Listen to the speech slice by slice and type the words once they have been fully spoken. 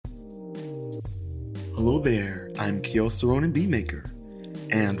Hello there, I'm Kios Ronan Beatmaker,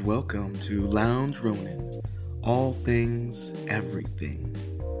 and welcome to Lounge Ronan, all things, everything.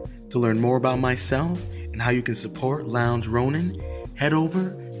 To learn more about myself and how you can support Lounge Ronan, head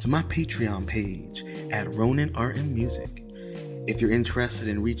over to my Patreon page at Ronan Art and Music. If you're interested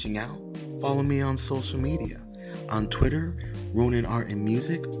in reaching out, follow me on social media. On Twitter, Ronan Art and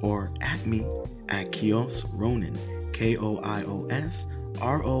Music, or at me at Kios Ronan, KiosRonin.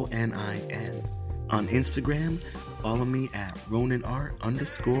 On Instagram, follow me at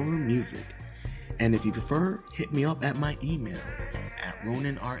RonanArt_music. And if you prefer, hit me up at my email at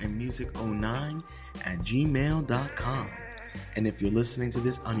RonanArtandMusic09@gmail.com. And if you're listening to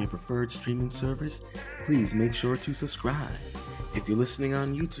this on your preferred streaming service, please make sure to subscribe. If you're listening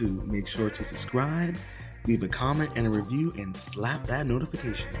on YouTube, make sure to subscribe, leave a comment and a review, and slap that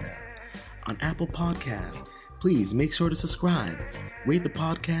notification bell. On Apple Podcasts, please make sure to subscribe, rate the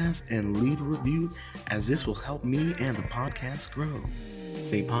podcast, and leave a review, as this will help me and the podcast grow.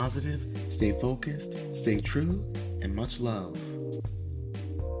 Stay positive, stay focused, stay true, and much love.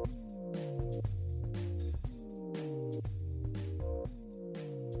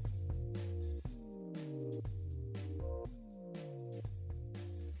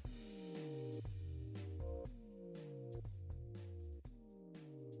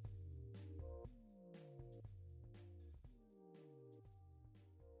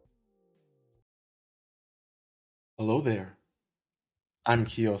 Hello there, I'm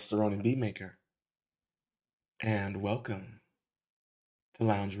Kios Ronan Beatmaker, and welcome to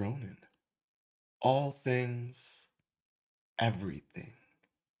Lounge Ronan, all things, everything.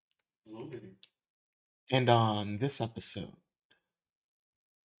 Hello there. And on this episode,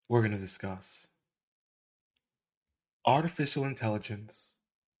 we're going to discuss artificial intelligence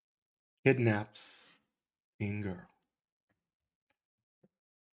kidnaps teen girl.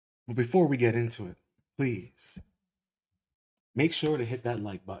 But before we get into it, please make sure to hit that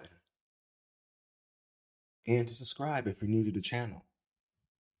like button and to subscribe if you're new to the channel,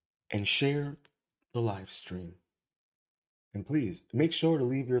 and share the live stream. And please make sure to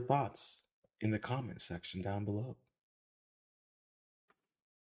leave your thoughts in the comment section down below.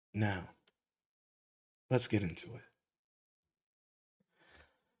 Now, let's get into it.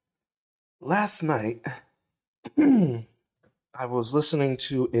 Last night, I was listening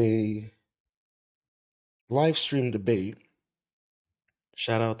to a live stream debate.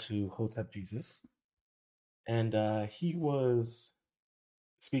 Shout out to Hotep Jesus. And he was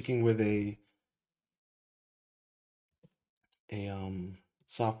speaking with a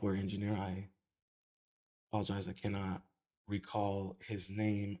software engineer. I apologize, I cannot recall his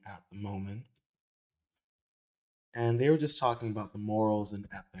name at the moment. And they were just talking about the morals and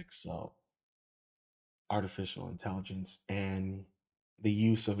ethics of artificial intelligence and the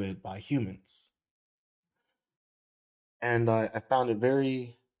use of it by humans. And I found it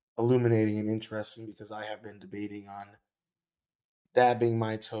very illuminating and interesting, because I have been debating on dabbing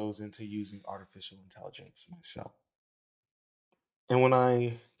my toes into using artificial intelligence myself. And when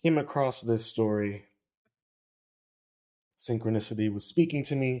I came across this story, synchronicity was speaking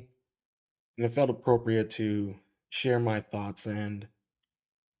to me, and it felt appropriate to share my thoughts and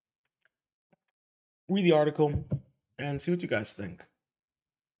read the article and see what you guys think.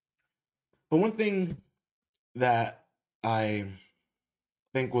 But one thing that I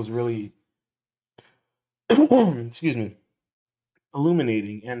think was really excuse me,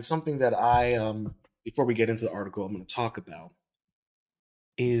 illuminating, and something that I before we get into the article I'm going to talk about,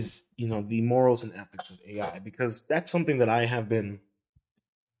 is the morals and ethics of AI, because that's something that I have been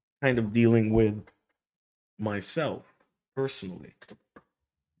kind of dealing with myself personally.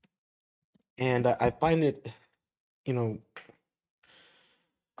 And I find it,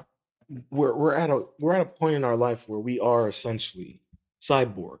 we're at a point in our life where we are essentially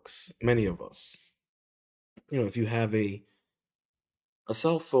cyborgs, many of us. If you have a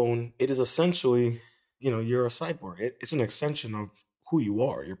cell phone, it is essentially, you're a cyborg. It's an extension of who you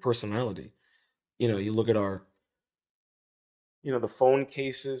are, your personality. You look at our, the phone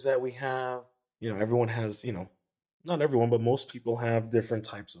cases that we have. Everyone has, not everyone, but most people have different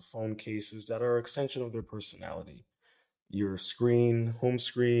types of phone cases that are an extension of their personality. Your screen, home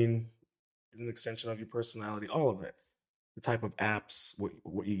screen, is an extension of your personality, all of it. The type of apps,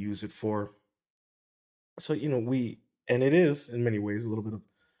 what you use it for. So, and it is in many ways a little bit of,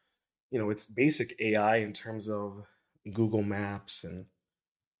 it's basic AI in terms of Google Maps and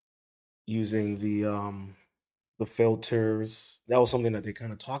using the filters. That was something that they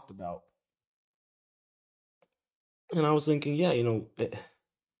kind of talked about. And I was thinking, yeah,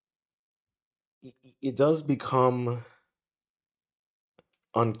 it does become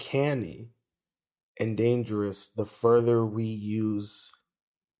uncanny and dangerous the further we use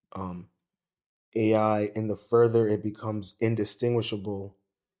um, AI, and the further it becomes indistinguishable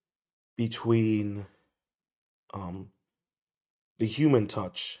between um, the human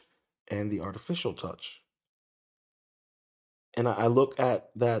touch and the artificial touch. And I look at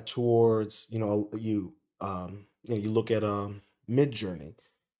that towards, you look at Mid Journey,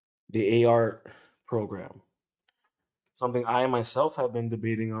 the AR program, something I myself have been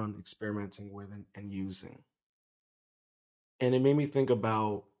debating on, experimenting with, and using. And it made me think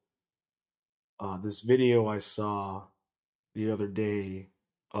about this video I saw the other day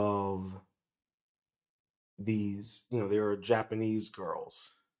of these, they were Japanese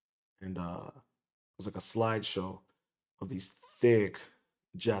girls, and it was like a slideshow of these thick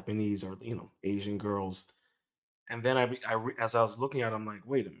Japanese or Asian girls. And then as I was looking at it, I'm like,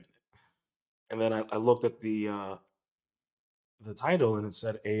 wait a minute. And then I looked at the title, and it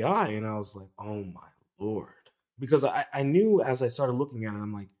said AI, and I was like, oh my lord, because I knew as I started looking at it,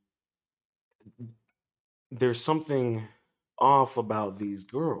 I'm like, there's something off about these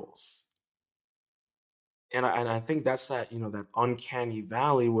girls. And I think that's that, that uncanny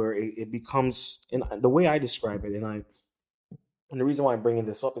valley where it becomes, and the way I describe it, and the reason why I'm bringing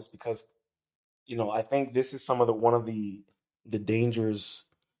this up is because, I think this is some of the one of the dangers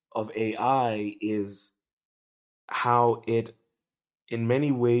of AI is how it in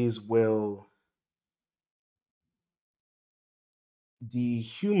many ways will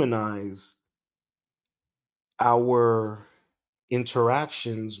dehumanize our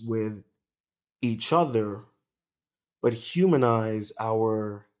interactions with each other, but humanize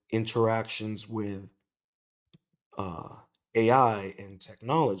our interactions with uh, AI and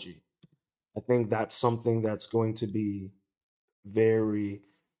technology. I think that's something that's going to be very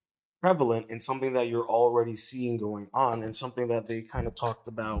prevalent, and something that you're already seeing going on, and something that they kind of talked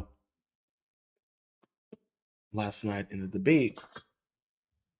about last night in the debate.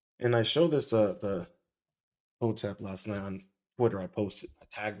 And I showed this to the Hotep last night on Twitter. I posted, I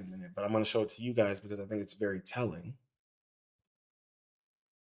tagged him in it, but I'm going to show it to you guys because I think it's very telling.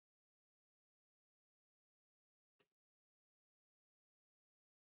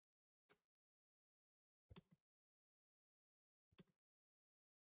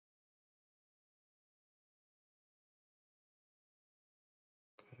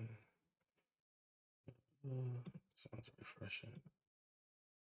 Sounds refreshing.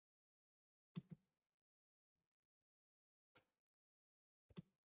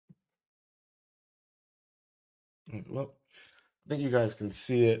 Well, I think you guys can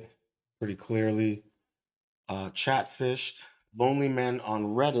see it pretty clearly. Chatfished, lonely men on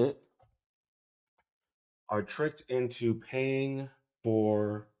Reddit are tricked into paying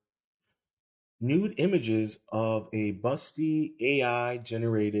for nude images of a busty AI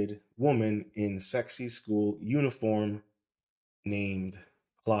generated woman in sexy school uniform named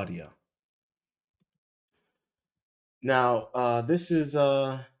Claudia. Now, this is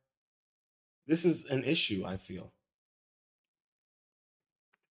an issue. I feel.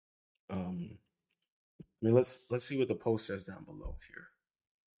 I mean, let's see what the post says down below here.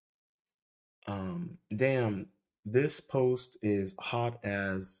 Damn, this post is hot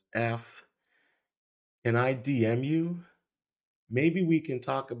as F. Can I DM you? Maybe we can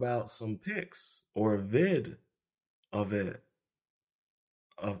talk about some pics or a vid of it.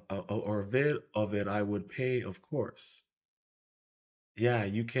 Or a vid of it. I would pay, of course. Yeah,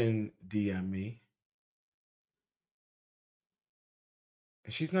 you can DM me.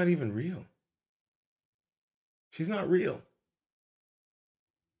 And she's not even real. She's not real.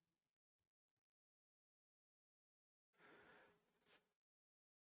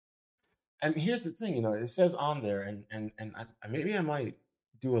 And here's the thing, it says on there, and maybe I might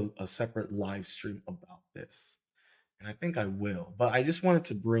do a separate live stream about this, and I think I will. But I just wanted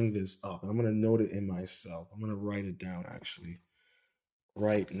to bring this up, and I'm gonna note it in myself. I'm gonna write it down actually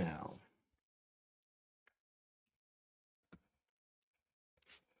right now.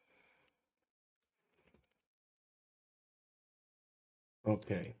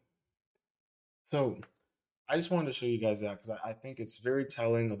 Okay, so I just wanted to show you guys that because I think it's very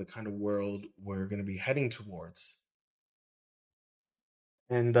telling of the kind of world we're gonna be heading towards.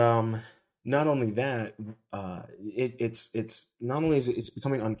 And not only that, it's not only is it's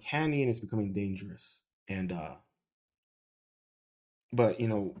becoming uncanny, and it's becoming dangerous. And but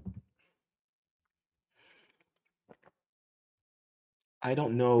I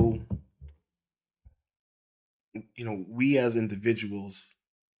don't know, we as individuals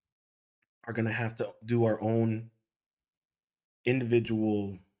are going to have to do our own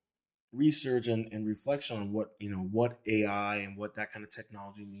individual research and reflection on what AI and what that kind of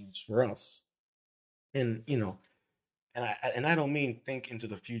technology means for us. And and I don't mean think into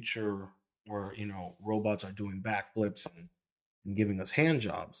the future where robots are doing backflips and giving us hand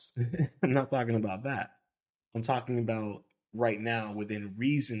jobs. I'm not talking about that. I'm talking about right now within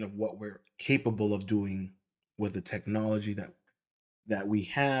reason of what we're capable of doing with the technology that we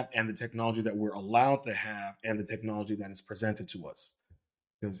have and the technology that we're allowed to have and the technology that is presented to us.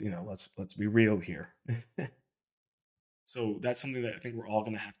 Because let's be real here. So that's something that I think we're all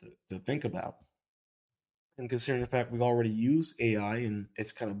going to have to think about. And considering the fact we already use AI and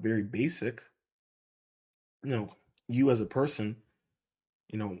it's kind of very basic, you know, you as a person,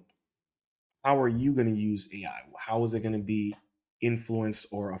 you know, how are you going to use AI? How is it going to be influenced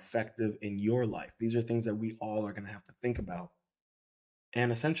or effective in your life? These are things that we all are going to have to think about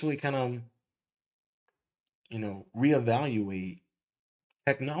and essentially kind of, reevaluate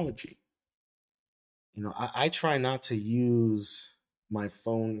technology. I try not to use my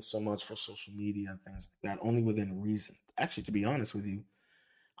phone so much for social media and things like that, only within reason. Actually, to be honest with you,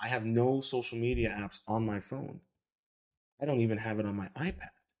 I have no social media apps on my phone. I don't even have it on my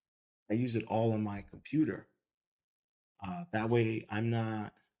iPad. I use it all on my computer. That way, I'm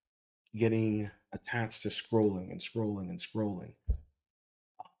not getting attached to scrolling and scrolling and scrolling.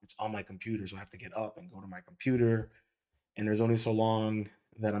 It's on my computer, so I have to get up and go to my computer. And there's only so long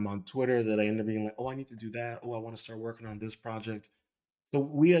that I'm on Twitter that I end up being like, oh, I need to do that. Oh, I want to start working on this project. So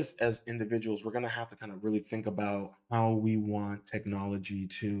we as individuals, we're gonna have to kind of really think about how we want technology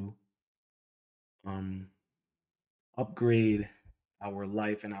to um, upgrade our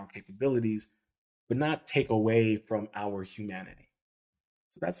life and our capabilities, but not take away from our humanity.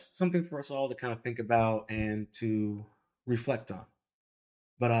 So that's something for us all to kind of think about and to reflect on.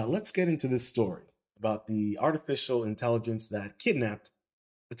 But let's get into this story about the artificial intelligence that kidnapped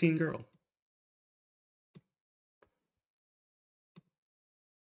a teen girl.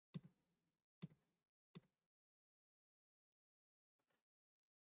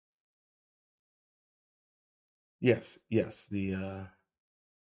 Yes, yes. The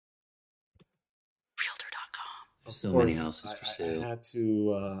Of So many course, houses for I sale. had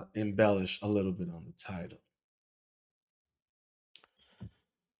to embellish a little bit on the title.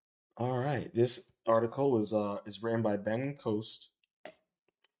 All right, this article is written by Ben Coast.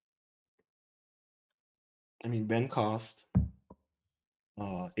 Ben Cost.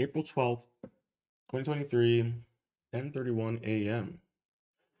 April 12th, 2023, 10:31 a.m.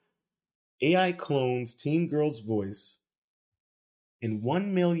 AI clones teen girl's voice in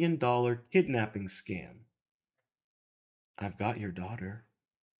 $1 million kidnapping scam. I've got your daughter.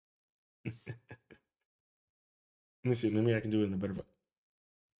 Let me see. Maybe I can do it in a better.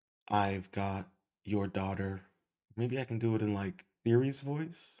 I've got your daughter. Maybe I can do it in like Theory's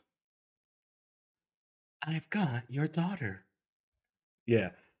voice. I've got your daughter.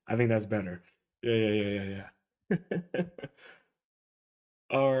 Yeah, I think that's better. Yeah, yeah, yeah, yeah, yeah.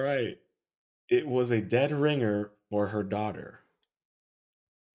 All right. It was a dead ringer for her daughter.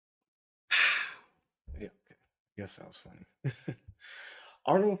 Yeah, okay. I guess that was funny.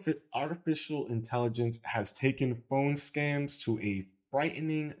 Artificial intelligence has taken phone scams to a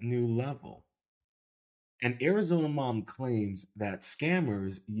frightening new level. An Arizona mom claims that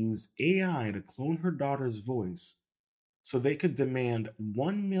scammers use AI to clone her daughter's voice so they could demand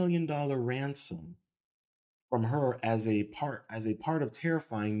 $1 million ransom from her as a part of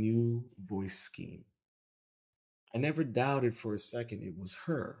terrifying new voice scheme. I never doubted for a second it was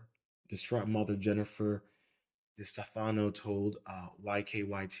her. Distraught mother Jennifer DiStefano told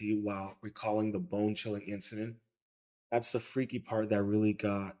YKYT while recalling the bone-chilling incident. That's the freaky part that really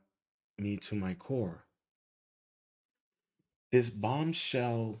got me to my core. This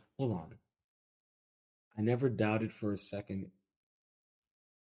bombshell. Hold on. I never doubted for a second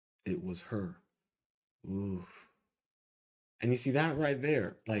it was her. Ooh. And you see that right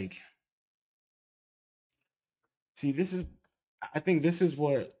there, like, see, this is. I think this is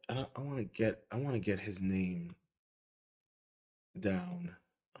what I want to get. I want to get his name down.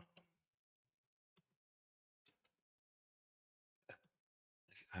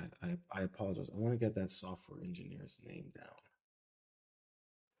 I apologize. I want to get that software engineer's name down.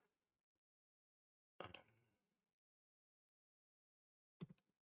 Um,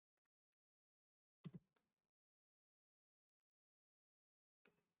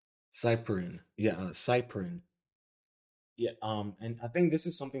 Cyprian. Yeah, Cyprian. Yeah, and I think this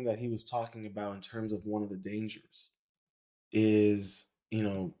is something that he was talking about in terms of one of the dangers is,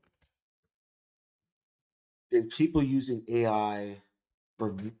 is people using AI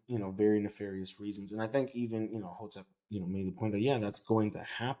for very nefarious reasons. And I think even, Hotep, made the point that yeah, that's going to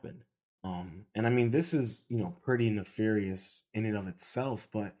happen. And this is, pretty nefarious in and of itself,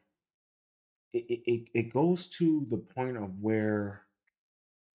 but it goes to the point of where,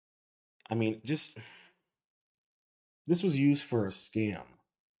 I mean, just this was used for a scam.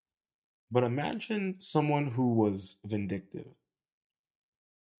 But imagine someone who was vindictive.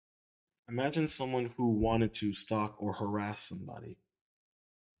 Imagine someone who wanted to stalk or harass somebody.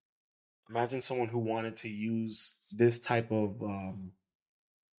 Imagine someone who wanted to use this type of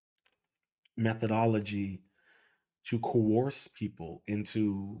methodology to coerce people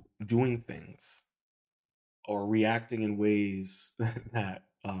into doing things or reacting in ways that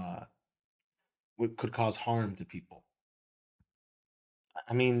could cause harm to people.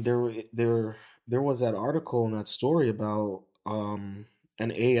 I mean, there was that article and that story about an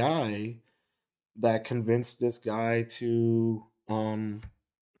AI that convinced this guy to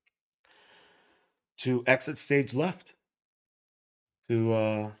exit stage left,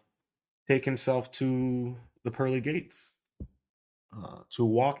 to take himself to the pearly gates, to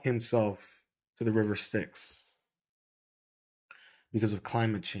walk himself to the river Styx because of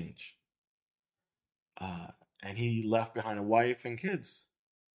climate change. Uh, and he left behind a wife and kids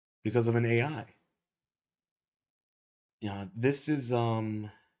because of an AI. Yeah, this is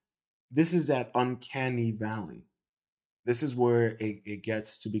that uncanny valley. This is where it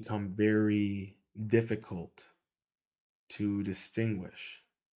gets to become very difficult to distinguish.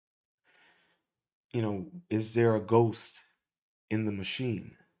 Is there a ghost in the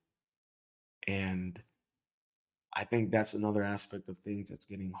machine? And I think that's another aspect of things that's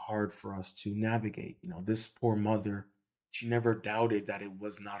getting hard for us to navigate. This poor mother, she never doubted that it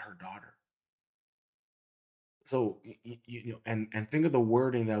was not her daughter. So, and think of the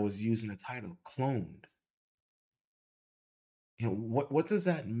wording that was used in the title, cloned. What does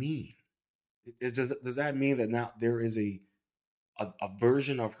that mean? Does that mean that now there is a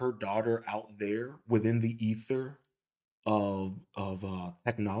version of her daughter out there within the ether of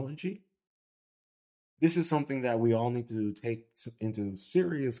technology? This is something that we all need to take into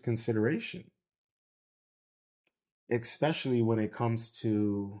serious consideration, especially when it comes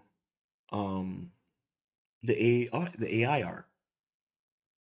to um, the AI art.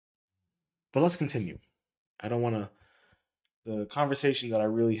 But let's continue. I don't want to. The conversation that I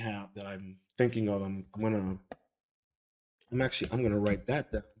really have that I'm thinking of, I'm gonna write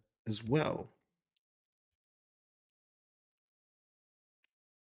that down as well.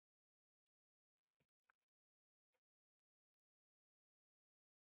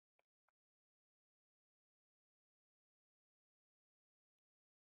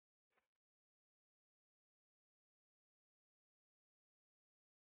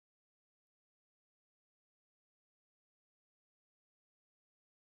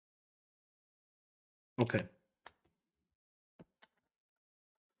 Okay,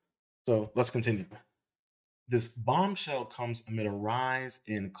 so let's continue. This bombshell comes amid a rise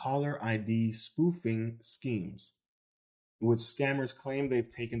in caller ID spoofing schemes, in which scammers claim they've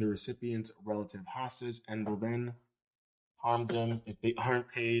taken the recipient's relative hostage and will then harm them if they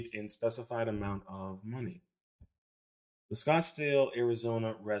aren't paid in specified amount of money. The Scottsdale,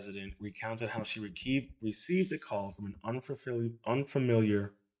 Arizona resident recounted how she received a call from an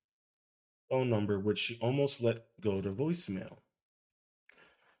unfamiliar phone number, which she almost let go to voicemail.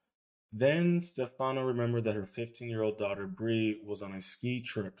 Then Stefano remembered that her 15-year-old daughter Bree was on a ski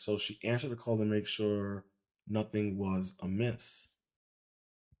trip, so she answered the call to make sure nothing was amiss.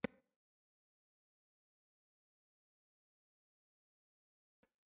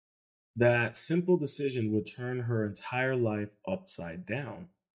 That simple decision would turn her entire life upside down.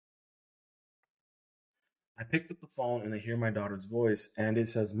 I picked up the phone and I hear my daughter's voice, and it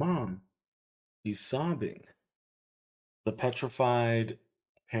says, Mom. She's sobbing. The petrified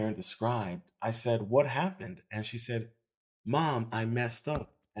parent described. I said, What happened? And she said, Mom, I messed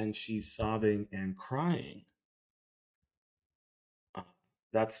up. And she's sobbing and crying. Uh,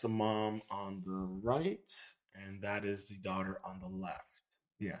 that's the mom on the right, and that is the daughter on the left.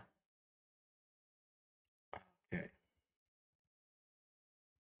 Yeah. Okay.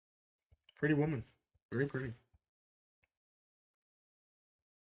 Pretty woman. Very pretty.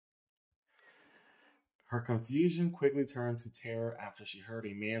 Her confusion quickly turned to terror after she heard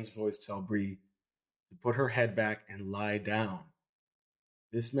a man's voice tell Bree to put her head back and lie down.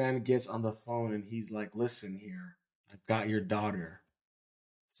 This man gets on the phone and he's like, Listen here, I've got your daughter.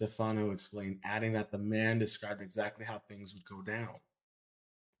 Stefano explained, adding that the man described exactly how things would go down.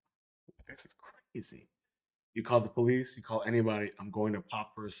 This is crazy. You call the police, you call anybody, I'm going to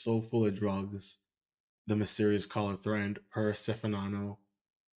pop her so full of drugs. The mysterious caller threatened per Stefano,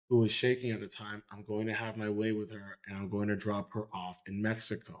 who was shaking at the time. I'm going to have my way with her and I'm going to drop her off in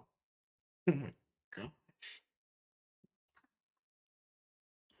Mexico. Oh my God.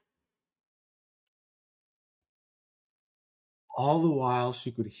 All the while,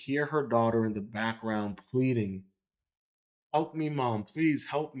 she could hear her daughter in the background pleading, "Help me, mom, please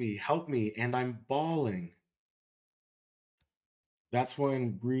help me," and I'm bawling. That's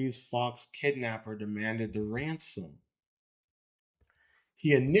when Bree's Fox kidnapper demanded the ransom.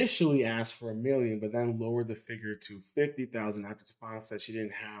 He initially asked for 1 million, but then lowered the figure to 50,000 after Stefano said she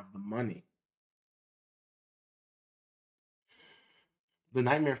didn't have the money. The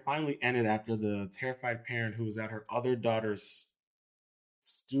nightmare finally ended after the terrified parent, who was at her other daughter's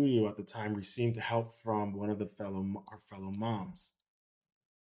studio at the time, received help from one of her fellow moms.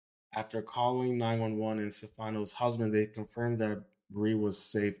 After calling 911 and Stefano's husband, they confirmed that Bree was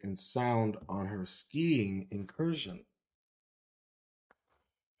safe and sound on her skiing incursion.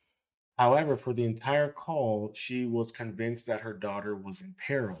 However, for the entire call, she was convinced that her daughter was in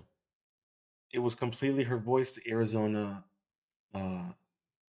peril. It was completely her voice, uh,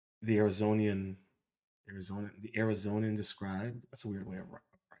 the the Arizonian described. That's a weird way of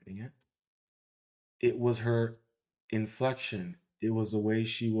writing it. It was her inflection. It was the way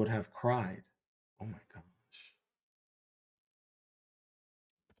she would have cried. Oh my gosh.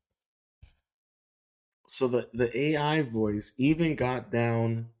 So the AI voice even got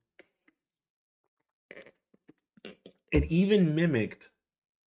down, it even mimicked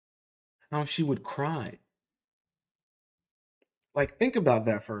how she would cry. Like, think about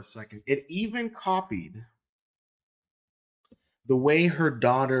that for a second. It even copied the way her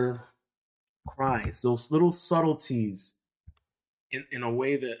daughter cries, those little subtleties in a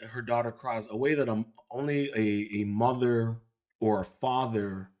way that her daughter cries, a way that only a mother or a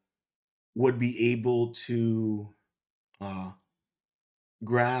father would be able to uh,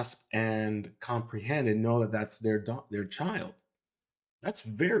 grasp and comprehend and know that that's their child. That's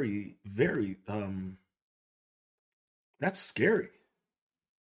very, very that's scary.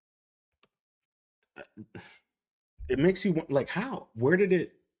 It makes you like, how? Where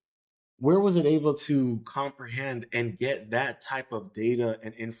was it able to comprehend and get that type of data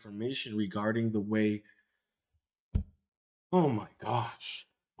and information regarding the way? Oh my gosh.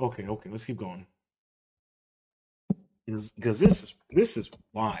 Okay, let's keep going. Because this is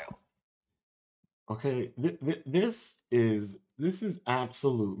wild. Okay, this is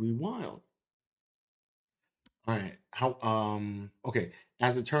absolutely wild. All right. How okay,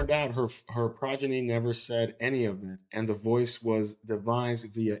 as it turned out, her progeny never said any of it, and the voice was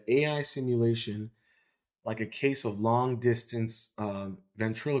devised via AI simulation, like a case of long distance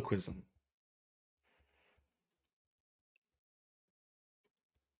ventriloquism.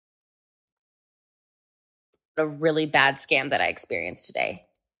 A really bad scam that I experienced today.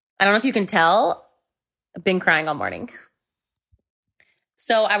 I don't know if you can tell, I've been crying all morning.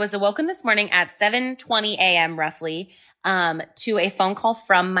 So I was awoken this morning at 7:20 a.m. roughly to a phone call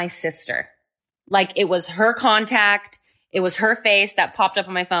from my sister. Like, it was her contact. It was her face that popped up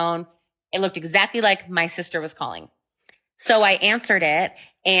on my phone. It looked exactly like my sister was calling. So I answered it,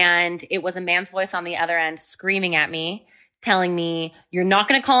 and it was a man's voice on the other end screaming at me, telling me, "You're not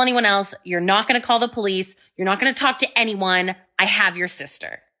going to call anyone else. You're not going to call the police. You're not going to talk to anyone. I have your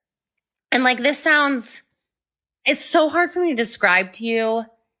sister." And like, it's so hard for me to describe to you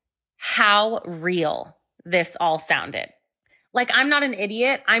how real this all sounded. Like, I'm not an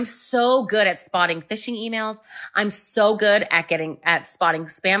idiot. I'm so good at spotting phishing emails. I'm so good at spotting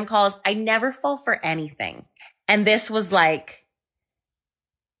spam calls. I never fall for anything. And this was like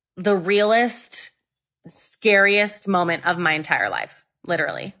the realest, scariest moment of my entire life,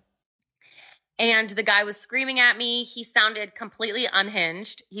 literally. And the guy was screaming at me. He sounded completely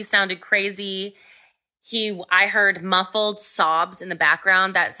unhinged. He sounded crazy. I heard muffled sobs in the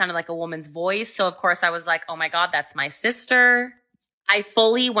background that sounded like a woman's voice. So of course I was like, oh my God, that's my sister. I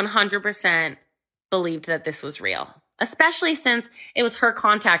fully 100% believed that this was real, especially since it was her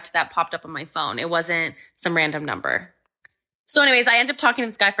contact that popped up on my phone. It wasn't some random number. So anyways, I end up talking to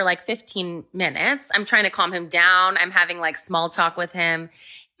this guy for like 15 minutes. I'm trying to calm him down. I'm having like small talk with him,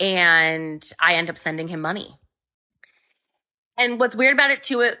 and I end up sending him money. And what's weird about it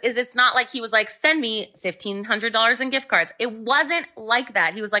too is it's not like he was like, send me $1,500 in gift cards. It wasn't like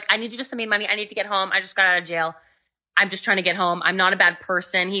that. He was like, I need you to send me money. I need to get home. I just got out of jail. I'm just trying to get home. I'm not a bad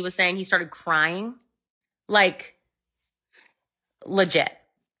person. He was saying he started crying. Like, legit.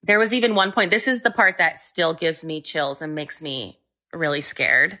 There was even one point, this is the part that still gives me chills and makes me really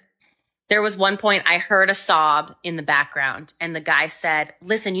scared. There was one point I heard a sob in the background, and the guy said,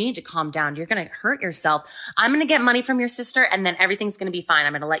 listen, you need to calm down. You're going to hurt yourself. I'm going to get money from your sister, and then everything's going to be fine.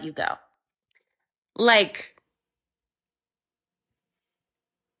 I'm going to let you go. Like,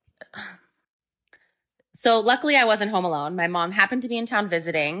 so luckily I wasn't home alone. My mom happened to be in town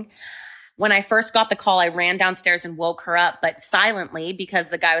visiting. When I first got the call, I ran downstairs and woke her up, but silently because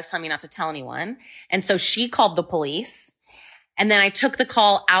the guy was telling me not to tell anyone. And so she called the police. And then I took the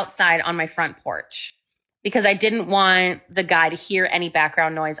call outside on my front porch because I didn't want the guy to hear any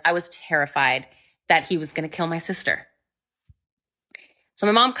background noise. I was terrified that he was going to kill my sister. So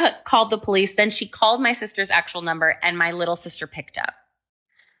my mom called the police. Then she called my sister's actual number and my little sister picked up.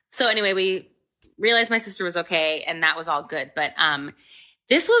 So anyway, we realized my sister was okay and that was all good. But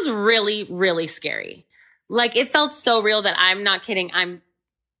this was really, really scary. Like it felt so real that I'm not kidding. I'm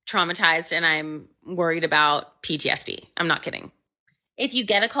traumatized and I'm worried about PTSD. I'm not kidding. If you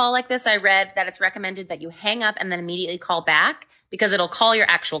get a call like this, I read that it's recommended that you hang up and then immediately call back because it'll call your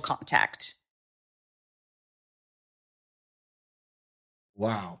actual contact.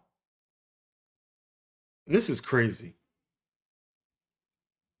 Wow. This is crazy.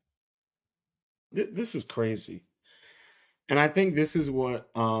 This is crazy. And I think this is what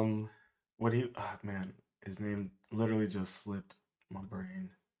he man, his name literally just slipped my brain.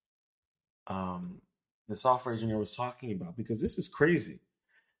 Um the software engineer was talking about, because this is crazy.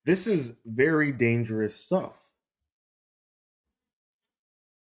 This is very dangerous stuff.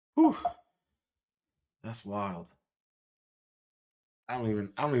 Whew, that's wild. I don't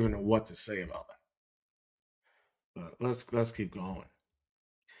even know what to say about that. But let's keep going.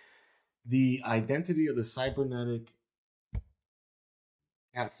 The identity of the cybernetic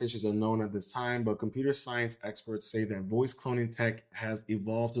catfish is unknown at this time, but computer science experts say that voice cloning tech has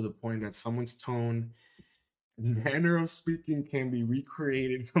evolved to the point that someone's tone and manner of speaking can be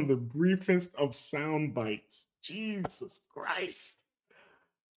recreated from the briefest of sound bites. Jesus Christ.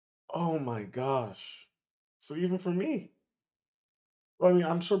 Oh my gosh. So even for me, well, I mean,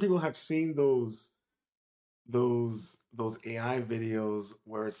 I'm sure people have seen those AI videos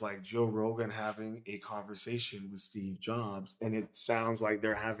where it's like Joe Rogan having a conversation with Steve Jobs and it sounds like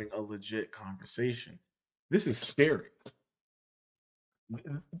they're having a legit conversation. This is scary.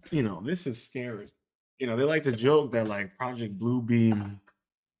 This is scary. They like to joke that like Project Bluebeam,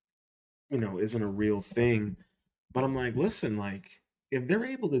 isn't a real thing. But I'm like, listen, like if they're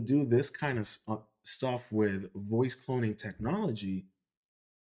able to do this kind of stuff with voice cloning technology,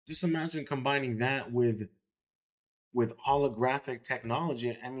 just imagine combining that with holographic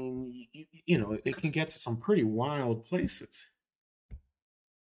technology. I mean, it can get to some pretty wild places.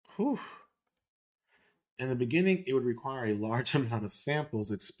 Whew. In the beginning, it would require a large amount of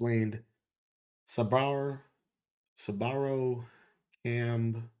samples, explained Sabaro Sabaro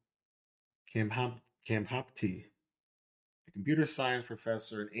Cam Campapti, a computer science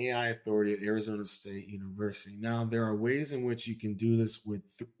professor and AI authority at Arizona State University. Now, there are ways in which you can do this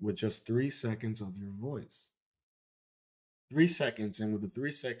with just 3 seconds of your voice. 3 seconds, and with the 3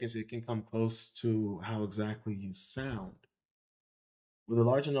 seconds, it can come close to how exactly you sound. With a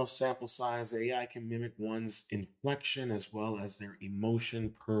large enough sample size, AI can mimic one's inflection as well as their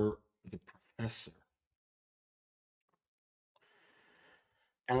emotion, per the professor.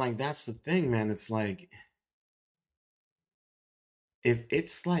 And like that's the thing, man. It's like if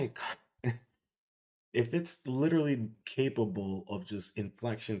it's like if it's literally capable of just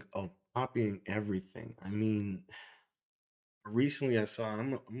inflection of copying everything. I mean, recently I saw,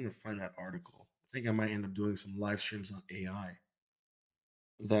 I'm gonna find that article. I think I might end up doing some live streams on AI.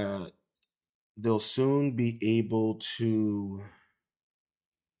 That they'll soon be able to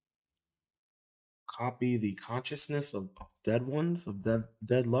copy the consciousness of dead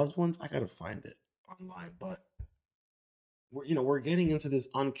loved ones. I gotta find it online, but we're getting into this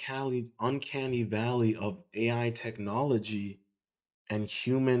uncanny valley of AI technology and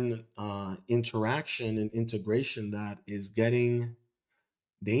human interaction and integration that is getting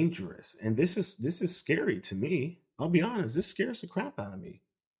dangerous. And this is scary to me. I'll be honest, this scares the crap out of me.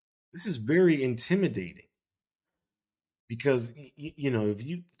 This is very intimidating because if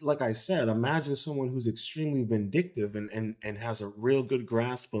you, like I said, imagine someone who's extremely vindictive and has a real good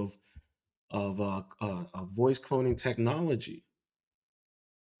grasp of voice cloning technology.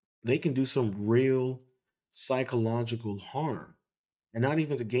 They can do some real psychological harm, and not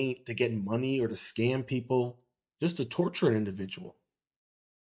even to get money or to scam people, just to torture an individual.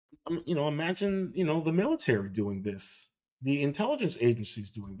 Imagine the military doing this, the intelligence agencies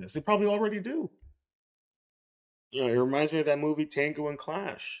doing this. They probably already do. It reminds me of that movie Tango and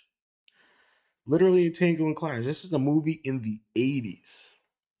Clash. Literally, Tango and Clash. This is a movie in the '80s.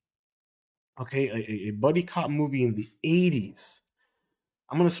 Okay, a buddy cop movie in the '80s.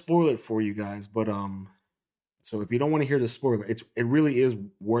 I'm gonna spoil it for you guys, but so if you don't want to hear the spoiler, it really is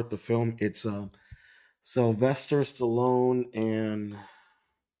worth the film. It's Sylvester Stallone and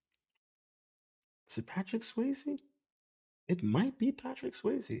is it Patrick Swayze? It might be Patrick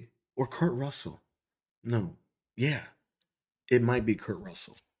Swayze, or Kurt Russell. No, yeah, it might be Kurt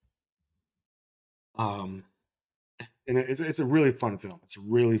Russell. Um, and it's a really fun film. It's a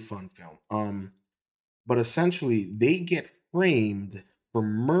really fun film. But essentially, they get framed for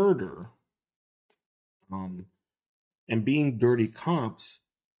murder, um, and being dirty cops,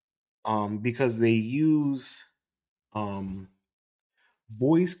 because they use um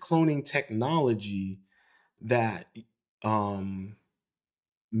voice cloning technology that um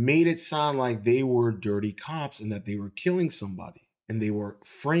made it sound like they were dirty cops and that they were killing somebody and they were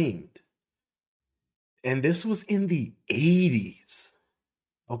framed. And this was in the 80s.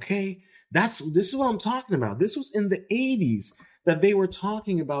 Okay? This is what I'm talking about. This was in the 80s that they were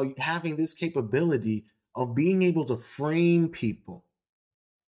talking about having this capability of being able to frame people.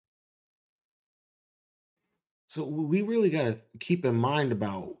 So we really got to keep in mind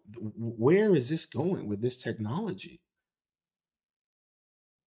about where is this going with this technology?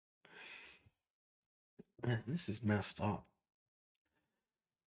 Man, this is messed up.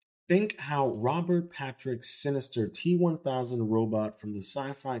 Think how Robert Patrick's sinister T-1000 robot from the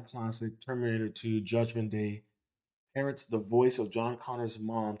sci-fi classic Terminator 2 Judgment Day parrots the voice of John Connor's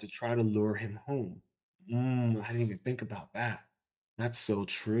mom to try to lure him home. I didn't even think about that. That's so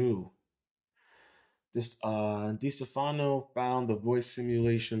true. This DiStefano found the voice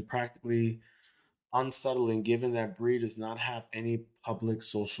simulation practically unsettling, given that Bree does not have any public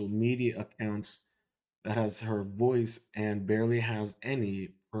social media accounts that has her voice and barely has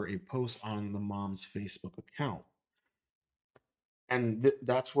any per a post on the mom's Facebook account. And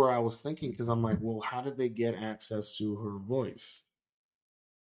that's where I was thinking, because I'm like, well, how did they get access to her voice?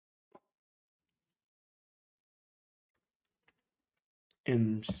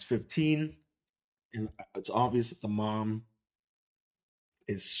 And she's 15, and it's obvious that the mom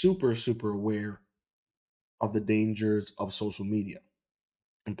is super, super aware of the dangers of social media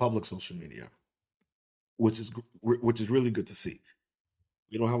and public social media, which is really good to see.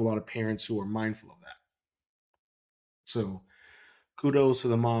 We don't have a lot of parents who are mindful of that. So kudos to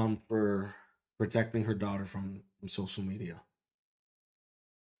the mom for protecting her daughter from social media.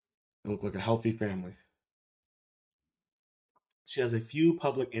 They look like a healthy family. She has a few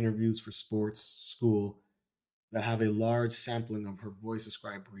public interviews for sports school that have a large sampling of her voice,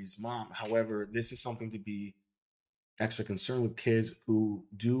 described Bree's mom. However, this is something to be extra concerned with kids who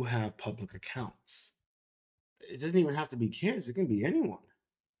do have public accounts. It doesn't even have to be kids, it can be anyone.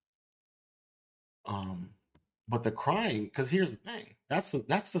 Um, but the crying, because here's the thing, that's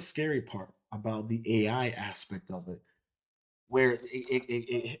the scary part about the AI aspect of it, where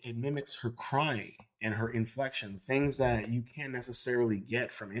it mimics her crying and her inflection, things that you can't necessarily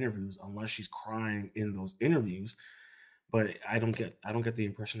get from interviews unless she's crying in those interviews. But I don't get the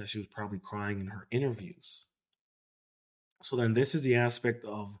impression that she was probably crying in her interviews. So then this is the aspect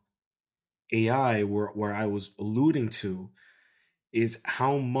of AI where I was alluding to, is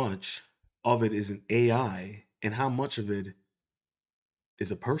how much of it is an AI and how much of it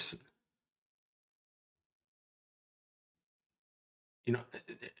is a person. You know,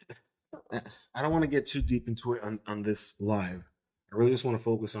 I don't want to get too deep into it on this live. I really just want to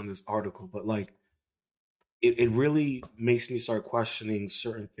focus on this article, but like it really makes me start questioning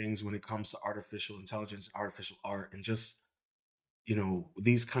certain things when it comes to artificial intelligence, artificial art, and just,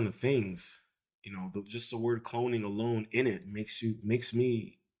 these kind of things. Just the word cloning alone in it makes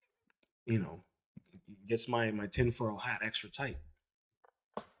me, you know, gets my tinfoil hat extra tight.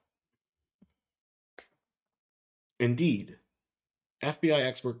 Indeed, FBI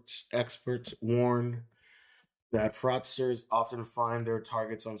experts warn that fraudsters often find their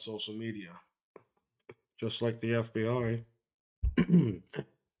targets on social media, just like the FBI.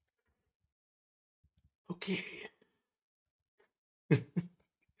 Okay.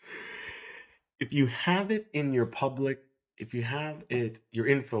 If you have it in your public, if you have it your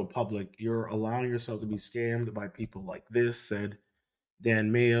info public, you're allowing yourself to be scammed by people like this, said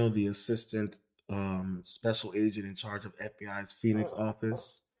Dan Mayo, the assistant special agent in charge of FBI's Phoenix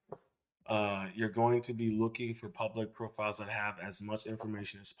office. You're going to be looking for public profiles that have as much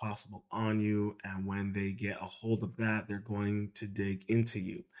information as possible on you, and when they get a hold of that, they're going to dig into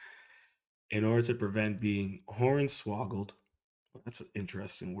you in order to prevent being hornswoggled. That's an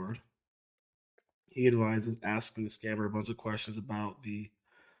interesting word. He advises asking the scammer a bunch of questions about the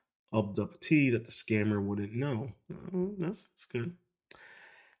abductee that the scammer wouldn't know. Oh, that's good.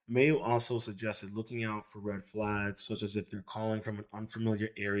 Mayo also suggested looking out for red flags, such as if they're calling from an unfamiliar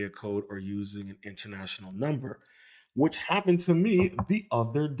area code or using an international number, which happened to me the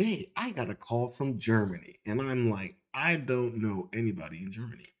other day. I got a call from Germany, and I'm like, I don't know anybody in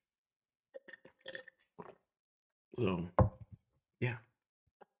Germany. So, yeah.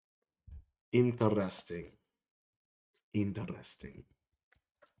 Interesting. Interesting.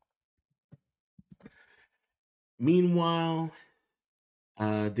 Meanwhile,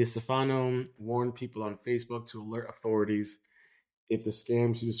 De Stefano warned people on Facebook to alert authorities if the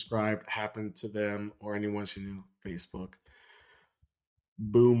scams she described happened to them or anyone she knew. Facebook.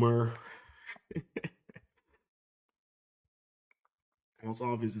 Boomer. Well, it's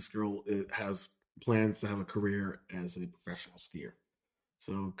obvious this girl has plans to have a career as a professional skier.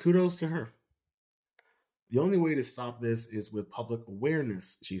 So kudos to her. The only way to stop this is with public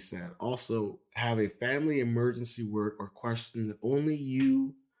awareness, she said. Also, have a family emergency word or question that only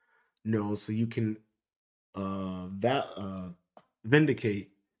you know so you can that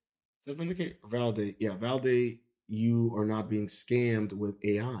vindicate. So vindicate or validate. Yeah, validate you are not being scammed with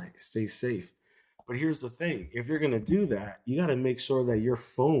AI. Stay safe. But here's the thing, if you're going to do that, you got to make sure that your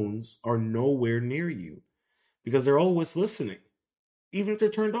phones are nowhere near you because they're always listening, even if they're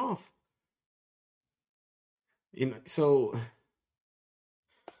turned off. So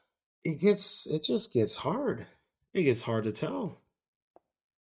it just gets hard. It gets hard to tell.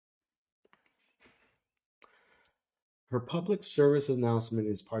 Her public service announcement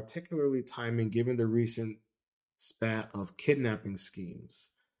is particularly timely given the recent spat of kidnapping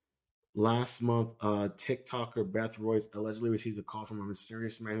schemes. Last month, TikToker Beth Royce allegedly received a call from a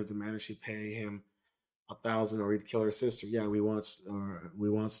mysterious man who demanded she pay him 1,000 or he'd kill her sister. Yeah, we watched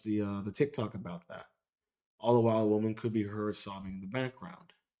the TikTok about that. All the while, a woman could be heard sobbing in the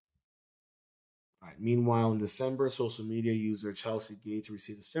background. Right. Meanwhile, in December, social media user Chelsea Gates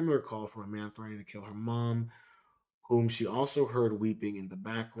received a similar call from a man threatening to kill her mom, whom she also heard weeping in the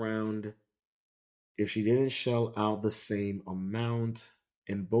background if she didn't shell out the same amount.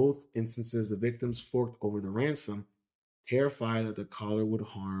 In both instances, the victims forked over the ransom, terrified that the caller would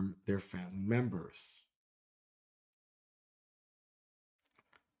harm their family members.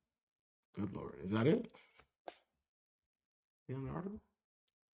 Good Lord. Is that it? The end of the article?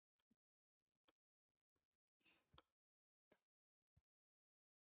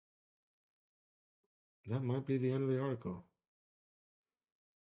 That might be the end of the article.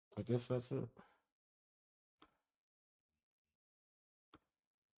 I guess that's it.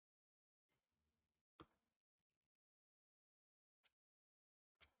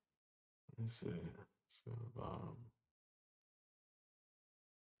 Let's see. So,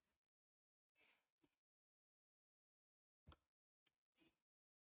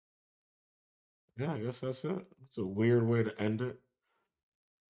 yeah, I guess that's it. It's a weird way to end it.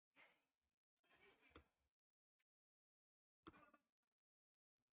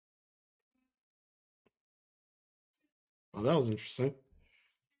 Well, that was interesting.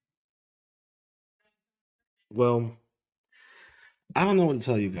 Well, I don't know what to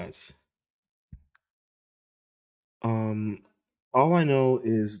tell you guys. Um, all I know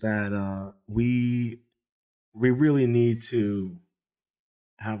is that we really need to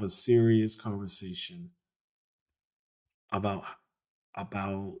have a serious conversation about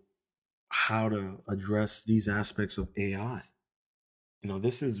about how to address these aspects of AI.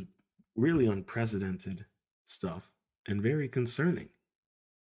 This is really unprecedented stuff and very concerning.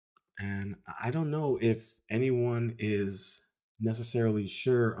 And I don't know if anyone is necessarily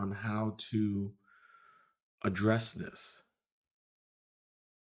sure on how to address this.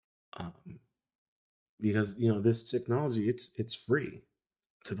 Um, because this technology, it's free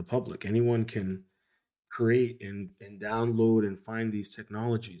to the public. Anyone can create and download and find these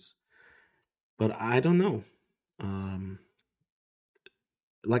technologies. But I don't know. Um,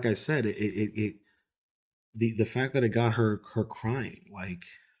 like I said, the fact that it got her crying, like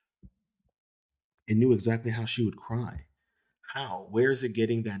it knew exactly how she would cry. How? Where is it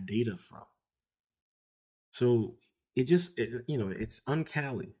getting that data from? So it's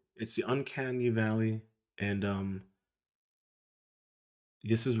uncanny. It's the uncanny valley, and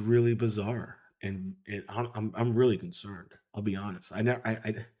this is really bizarre. And I'm really concerned. I'll be honest.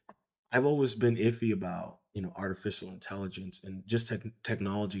 I've always been iffy about artificial intelligence and just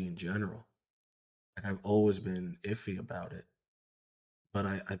technology in general. Like I've always been iffy about it, but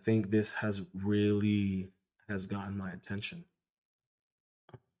I think this has gotten my attention.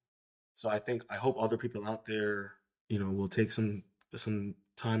 So I hope other people out there will take some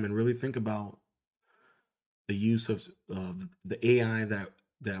time and really think about the use of the AI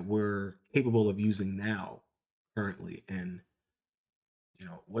that we're capable of using now currently, and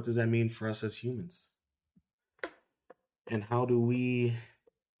what does that mean for us as humans, and how do we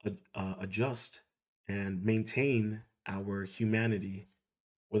adjust and maintain our humanity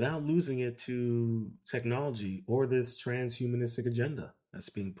without losing it to technology or this transhumanistic agenda that's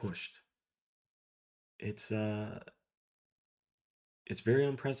being pushed. It's uh it's very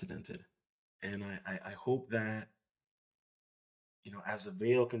unprecedented. And I hope that, as the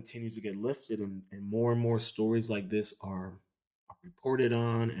veil continues to get lifted and more stories like this are reported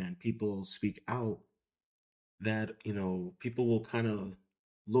on and people speak out, that, people will kind of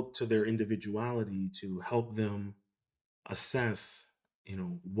look to their individuality to help them assess,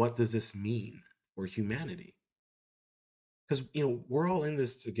 what does this mean for humanity? Because, we're all in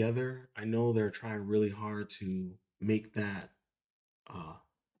this together. I know they're trying really hard to make that uh,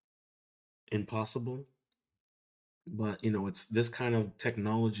 impossible, but, it's this kind of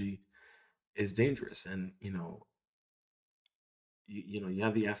technology is dangerous. And, you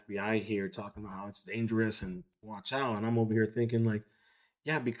have the FBI here talking about how it's dangerous and watch out. And I'm over here thinking, like,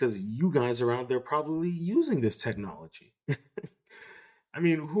 yeah, because you guys are out there probably using this technology. I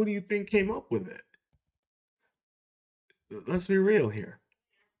mean, who do you think came up with it? Let's be real here.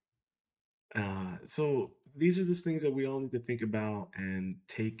 So these are just things that we all need to think about and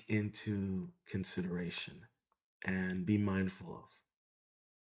take into consideration and be mindful of.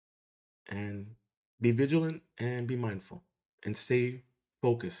 And be vigilant and be mindful and stay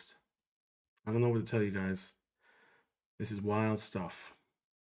focused. I don't know what to tell you guys. This is wild stuff.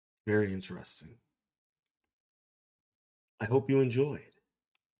 Very interesting. I hope you enjoyed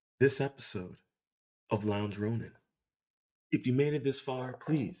this episode of Lounge Ronin. If you made it this far,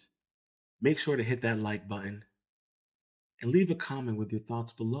 please make sure to hit that like button and leave a comment with your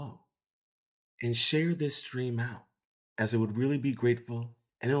thoughts below. And share this stream out, as it would really be grateful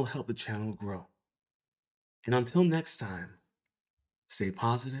and it'll help the channel grow. And until next time, stay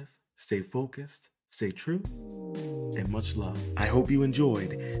positive, stay focused, stay true, and much love. I hope you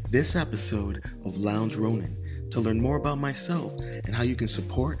enjoyed this episode of Lounge Ronin. To learn more about myself and how you can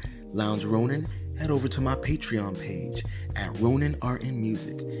support Lounge Ronin, head over to my Patreon page at Ronin Art and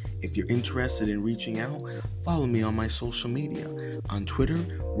Music. If you're interested in reaching out, follow me on my social media. On Twitter,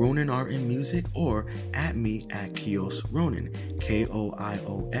 Ronin Art and Music, or at me at Kios Ronin,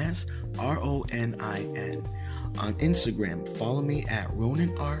 KIOSRONIN. On Instagram, follow me at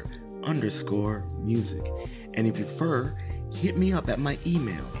RoninArt_music. And if you prefer, hit me up at my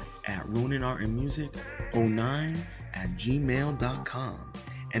email at roninartandmusic09@gmail.com.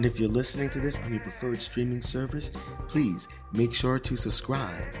 And if you're listening to this on your preferred streaming service, please make sure to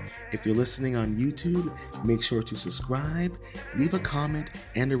subscribe. If you're listening on YouTube, make sure to subscribe, leave a comment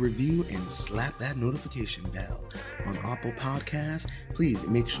and a review, and slap that notification bell. On Apple Podcasts, please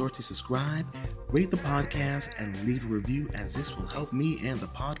make sure to subscribe, rate the podcast, and leave a review, as this will help me and the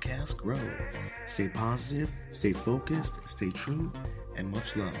podcast grow. Stay positive, stay focused, stay true, and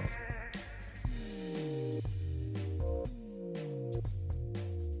much love.